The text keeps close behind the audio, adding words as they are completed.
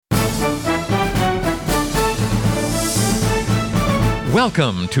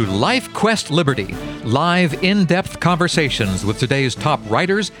Welcome to Life Quest Liberty, live in-depth conversations with today's top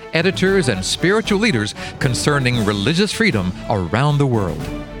writers, editors, and spiritual leaders concerning religious freedom around the world.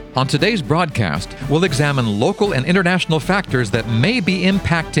 On today's broadcast, we'll examine local and international factors that may be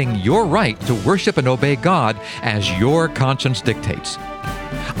impacting your right to worship and obey God as your conscience dictates.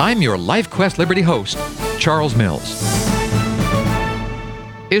 I'm your Life Quest Liberty host, Charles Mills.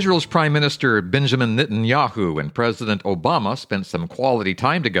 Israel's Prime Minister Benjamin Netanyahu and President Obama spent some quality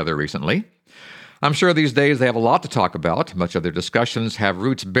time together recently. I'm sure these days they have a lot to talk about. Much of their discussions have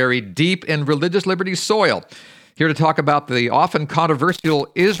roots buried deep in religious liberty soil. Here to talk about the often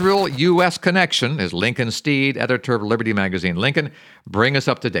controversial Israel-U.S. connection is Lincoln Steed, editor of Liberty Magazine. Lincoln, bring us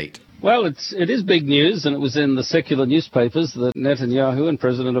up to date. Well, it is big news, and it was in the secular newspapers that Netanyahu and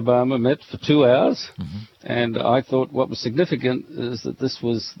President Obama met for 2 hours. And I thought what was significant is that this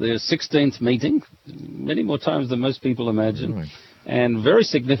was their 16th meeting, many more times than most people imagine. Really? And very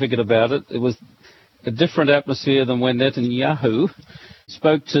significant about it, it was a different atmosphere than when Netanyahu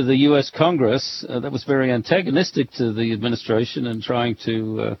spoke to the U.S. Congress that was very antagonistic to the administration and trying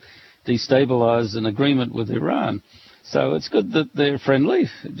to destabilize an agreement with Iran. So it's good that they're friendly,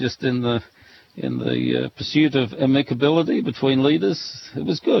 just in the pursuit of amicability between leaders. It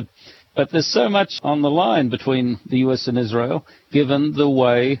was good. But there's so much on the line between the U.S. and Israel, given the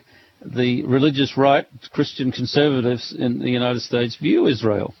way the religious right, Christian conservatives in the United States view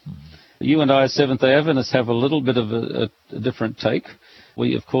Israel. You and I as Seventh-day Adventists have a little bit of a different take.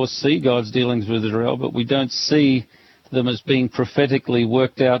 We, of course, see God's dealings with Israel, but we don't see them as being prophetically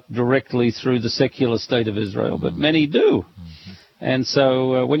worked out directly through the secular state of Israel, but many do. And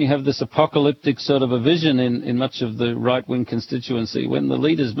so when you have this apocalyptic sort of a vision in much of the right-wing constituency, when the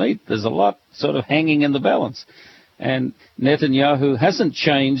leaders meet, there's a lot sort of hanging in the balance. And Netanyahu hasn't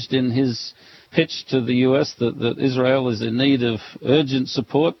changed in his pitch to the U.S. that Israel is in need of urgent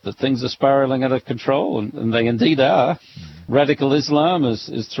support, that things are spiraling out of control, and they indeed are. Radical Islam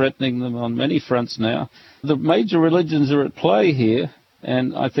is threatening them on many fronts now. The major religions are at play here,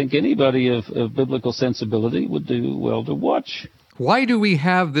 and I think anybody of biblical sensibility would do well to watch. Why do we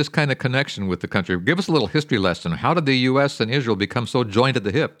have this kind of connection with the country? Give us a little history lesson. How did the U.S. and Israel become so joined at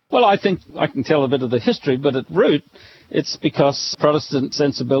the hip? Well, I think I can tell a bit of the history, but at root, it's because Protestant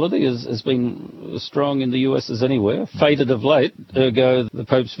sensibility has been as strong in the U.S. as anywhere, faded of late, ergo the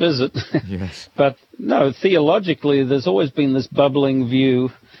Pope's visit. Yes. But no, theologically, there's always been this bubbling view,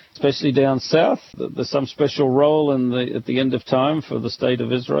 especially down south, that there's some special role at the end of time for the state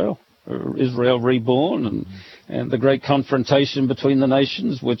of Israel, or Israel reborn, and the great confrontation between the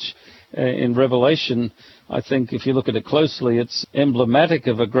nations, which in Revelation, I think if you look at it closely, it's emblematic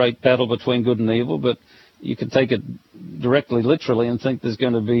of a great battle between good and evil, but you can take it directly, literally, and think there's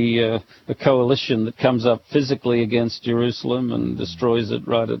going to be a coalition that comes up physically against Jerusalem and destroys it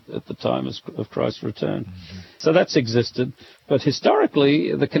right at the time of Christ's return. So that's existed. But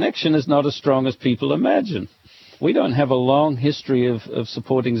historically, the connection is not as strong as people imagine. We don't have a long history of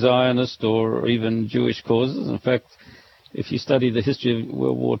supporting Zionist or even Jewish causes. In fact, if you study the history of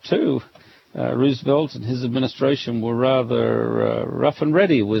World War II, Roosevelt and his administration were rather rough and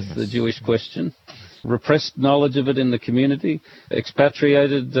ready with the Jewish question. Repressed knowledge of it in the community,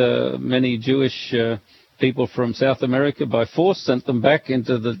 expatriated many Jewish people from South America by force, sent them back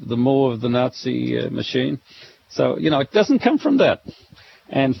into the maw of the Nazi machine. So, it doesn't come from that.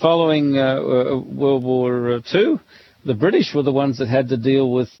 And following World War II, the British were the ones that had to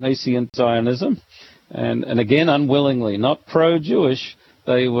deal with nascent Zionism, and again, unwillingly, not pro-Jewish.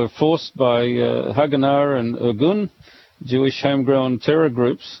 They were forced by Haganah and Irgun, Jewish homegrown terror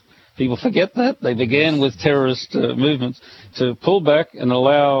groups. People forget that. They began with terrorist movements to pull back and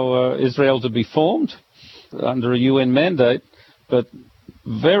allow Israel to be formed under a UN mandate. But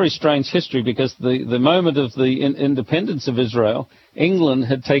very strange history, because the moment of the independence of Israel, England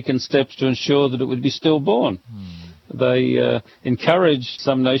had taken steps to ensure that it would be stillborn. They encouraged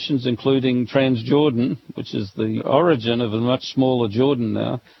some nations, including Transjordan, which is the origin of a much smaller Jordan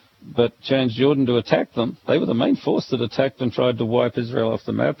now, but Transjordan to attack them. They were the main force that attacked and tried to wipe Israel off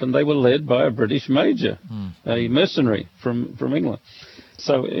the map, and they were led by a British major, a mercenary from England.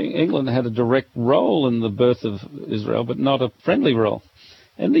 So England had a direct role in the birth of Israel, but not a friendly role.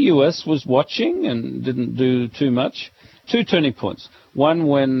 And the U.S. was watching and didn't do too much. Two turning points. One,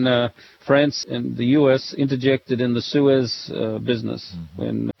 when France and the U.S. interjected in the Suez business,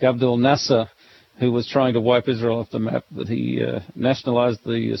 when Abdel Nasser, who was trying to wipe Israel off the map, that he nationalized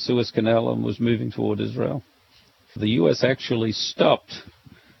the Suez Canal and was moving toward Israel. The U.S. actually stopped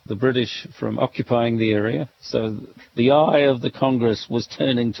the British from occupying the area, so the eye of the Congress was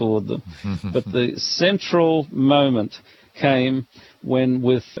turning toward them. But the central moment came when,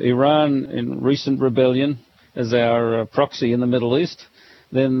 with Iran in recent rebellion as our proxy in the Middle East,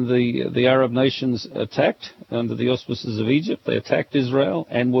 then the Arab nations attacked under the auspices of Egypt. They attacked Israel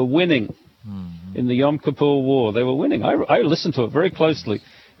and were winning in the Yom Kippur War. They were winning. I listened to it very closely,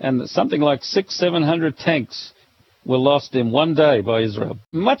 and something like 600-700 tanks were lost in one day by Israel.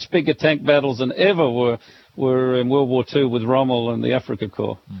 Much bigger tank battles than ever were in World War II with Rommel and the Afrika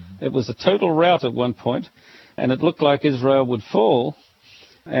Korps. It was a total rout at one point, and it looked like Israel would fall,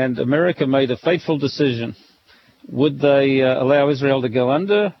 and America made a fateful decision. Would they allow Israel to go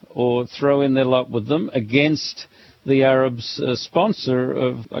under or throw in their lot with them against the Arabs' sponsor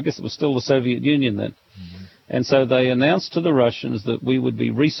of, I guess it was still the Soviet Union then? And so they announced to the Russians that we would be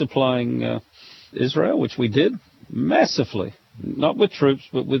resupplying Israel, which we did massively, not with troops,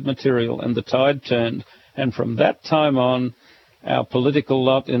 but with material, and the tide turned. And from that time on, our political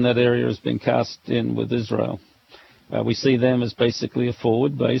lot in that area has been cast in with Israel. We see them as basically a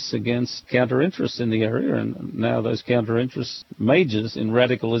forward base against counter-interests in the area, and now those counter-interests majors in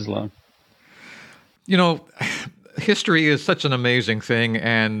radical Islam. You know, history is such an amazing thing,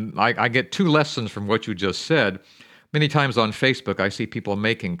 and I get two lessons from what you just said. Many times on Facebook, I see people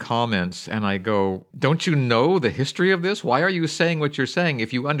making comments, and I go, don't you know the history of this? Why are you saying what you're saying?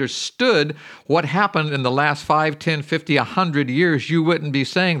 If you understood what happened in the last 5, 10, 50, 100 years, you wouldn't be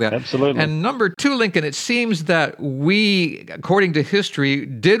saying that. Absolutely. And number two, Lincoln, it seems that we, according to history,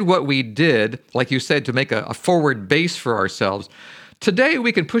 did what we did, like you said, to make a forward base for ourselves. Today,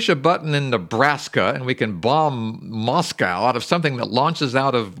 we can push a button in Nebraska, and we can bomb Moscow out of something that launches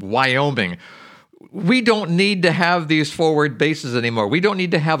out of Wyoming. We don't need to have these forward bases anymore. We don't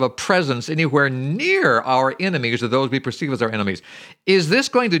need to have a presence anywhere near our enemies or those we perceive as our enemies. Is this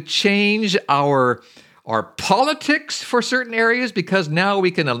going to change our politics for certain areas because now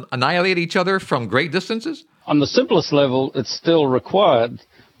we can annihilate each other from great distances? On the simplest level, it's still required,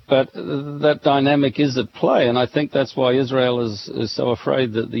 but that dynamic is at play, and I think that's why Israel is so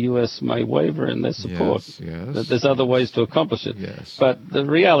afraid that the U.S. may waver in their support. Yes. That there's other ways to accomplish it. Yes. But the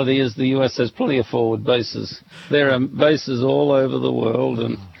reality is the U.S. has plenty of forward bases. There are bases all over the world,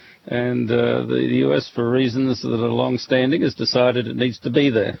 and the U.S., for reasons that are long-standing, has decided it needs to be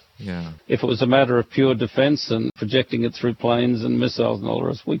there. Yeah. If it was a matter of pure defense and projecting it through planes and missiles and all the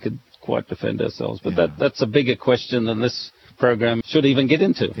rest, we could quite defend ourselves. But that's a bigger question than this program should even get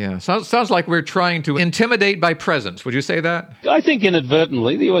into. Yeah, sounds like we're trying to intimidate by presence. Would you say that? I think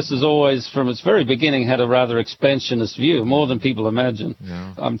inadvertently. The U.S. has always, from its very beginning, had a rather expansionist view, more than people imagine.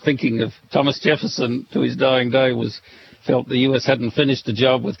 Yeah. I'm thinking of Thomas Jefferson, to his dying day, felt the U.S. hadn't finished the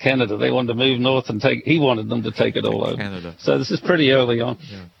job with Canada. They wanted to move north and he wanted them to take it all over. Canada. So this is pretty early on.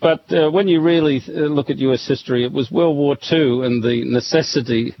 Yeah. But when you really look at U.S. history, it was World War II and the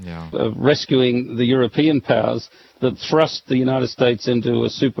necessity of rescuing the European powers that thrust the United States into a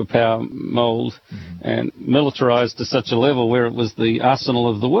superpower mold and militarized to such a level where it was the arsenal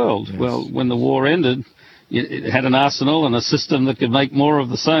of the world. Yes. Well, when the war ended, it had an arsenal and a system that could make more of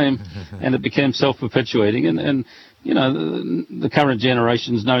the same, and it became self-perpetuating. And you know, the current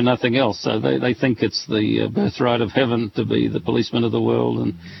generations know nothing else, so they think it's the birthright of heaven to be the policeman of the world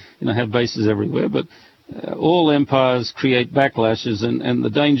and, you know, have bases everywhere. But all empires create backlashes, and the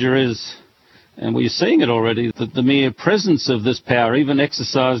danger is, and we're seeing it already, that the mere presence of this power, even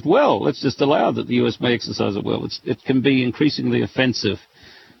exercised well, let's just allow that the U.S. may exercise it well, it can be increasingly offensive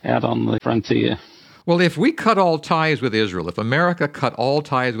out on the frontier. Well, if we cut all ties with Israel, if America cut all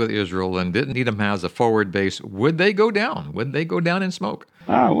ties with Israel and didn't need them as a forward base, would they go down? Would they go down in smoke?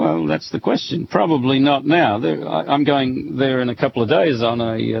 Well, that's the question. Probably not now. I'm going there in a couple of days on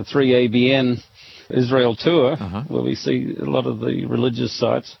a 3ABN Israel tour, where we see a lot of the religious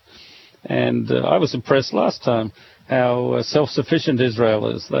sites. And I was impressed last time how self-sufficient Israel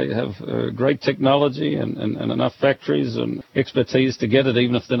is. They have great technology and enough factories and expertise to get it,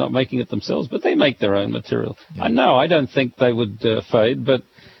 even if they're not making it themselves. But they make their own material. Yeah. I don't think they would fade, but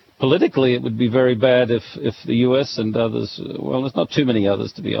politically it would be very bad if the U.S. and others, well, there's not too many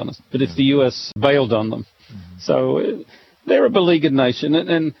others, to be honest, but if the U.S. bailed on them. So they're a beleaguered nation.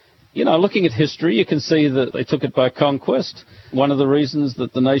 And you know, looking at history, you can see that they took it by conquest. One of the reasons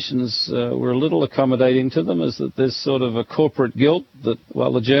that the nations were a little accommodating to them is that there's sort of a corporate guilt that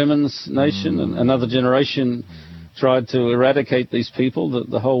while the Germans nation and another generation tried to eradicate these people, that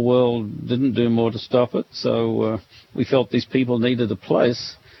the whole world didn't do more to stop it. So we felt these people needed a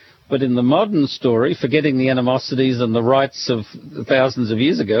place. But in the modern story, forgetting the animosities and the rights of thousands of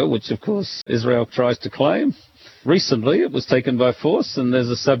years ago, which of course Israel tries to claim, recently, it was taken by force, and there's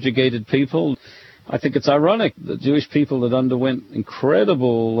a subjugated people. I think it's ironic that Jewish people that underwent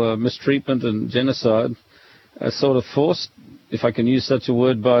incredible mistreatment and genocide sort of forced, if I can use such a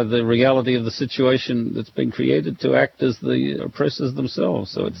word, by the reality of the situation that's been created to act as the oppressors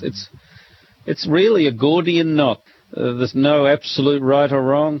themselves. So it's really a Gordian knot. There's no absolute right or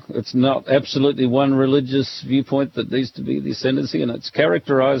wrong. It's not absolutely one religious viewpoint that needs to be the ascendancy, and it's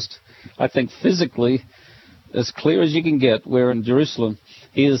characterized, I think, physically as clear as you can get, where in Jerusalem,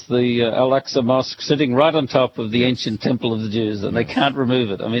 here's the Al-Aqsa Mosque sitting right on top of the ancient temple of the Jews, and they can't remove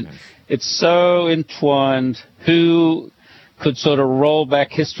it. I mean, it's so entwined. Who could sort of roll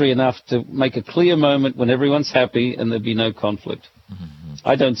back history enough to make a clear moment when everyone's happy and there'd be no conflict?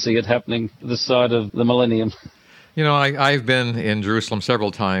 I don't see it happening this side of the millennium. You know, I've been in Jerusalem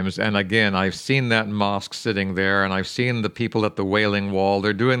several times, and again, I've seen that mosque sitting there, and I've seen the people at the Wailing Wall.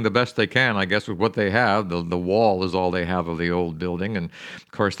 They're doing the best they can, I guess, with what they have. The wall is all they have of the old building, and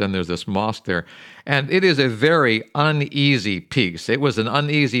of course, then there's this mosque there. And it is a very uneasy piece. It was an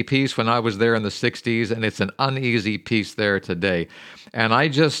uneasy piece when I was there in the 60s, and it's an uneasy piece there today. And I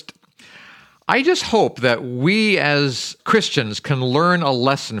just hope that we as Christians can learn a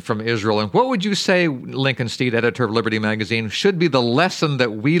lesson from Israel. And what would you say, Lincoln Steed, editor of Liberty Magazine, should be the lesson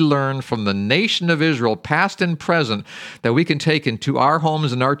that we learn from the nation of Israel, past and present, that we can take into our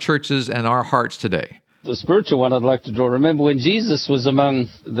homes and our churches and our hearts today? The spiritual one I'd like to draw. Remember when Jesus was among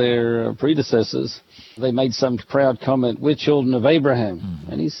their predecessors, they made some proud comment, "We're children of Abraham."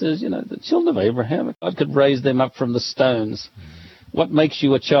 And he says, the children of Abraham, God could raise them up from the stones. What makes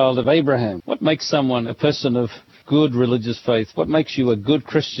you a child of Abraham? What makes someone a person of good religious faith? What makes you a good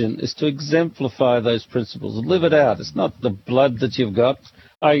Christian is to exemplify those principles, live it out. It's not the blood that you've got.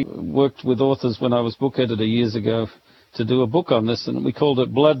 I worked with authors when I was book editor years ago to do a book on this, and we called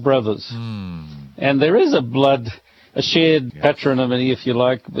it Blood Brothers. And there is a shared patrimony, if you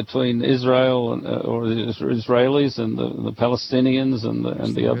like, between Israel or the Israelis and the Palestinians and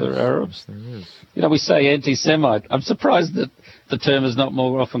the other Arabs. There is. We say anti-Semite. I'm surprised that the term is not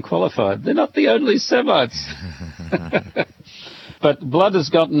more often qualified. They're not the only Semites. But blood has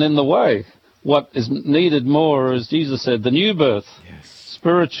gotten in the way. What is needed more, as Jesus said, the new birth,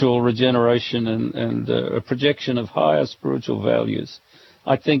 spiritual regeneration and a projection of higher spiritual values.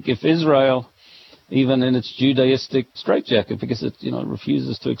 I think if Israel, even in its Judaistic straitjacket, because it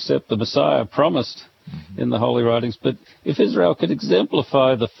refuses to accept the Messiah promised in the Holy Writings, but if Israel could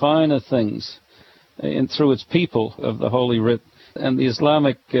exemplify the finer things through its people of the Holy Writ, and the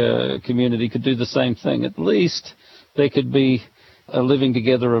Islamic community could do the same thing, at least they could be a living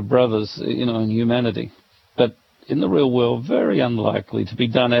together of brothers, in humanity. But in the real world, very unlikely to be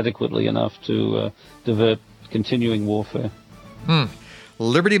done adequately enough to divert continuing warfare.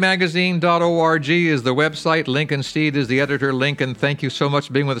 LibertyMagazine.org is the website. Lincoln Steed is the editor. Lincoln, thank you so much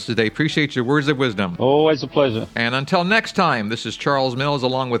for being with us today. Appreciate your words of wisdom. Always a pleasure. And until next time, this is Charles Mills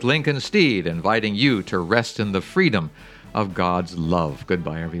along with Lincoln Steed, inviting you to rest in the freedom of God's love.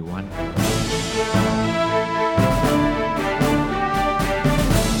 Goodbye, everyone.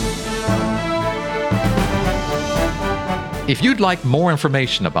 If you'd like more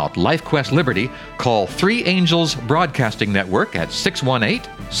information about LifeQuest Liberty, call Three Angels Broadcasting Network at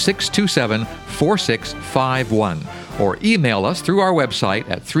 618-627-4651 or email us through our website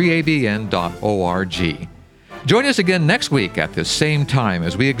at 3abn.org. Join us again next week at this same time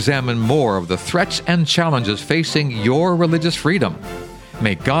as we examine more of the threats and challenges facing your religious freedom.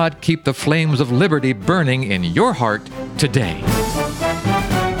 May God keep the flames of liberty burning in your heart today.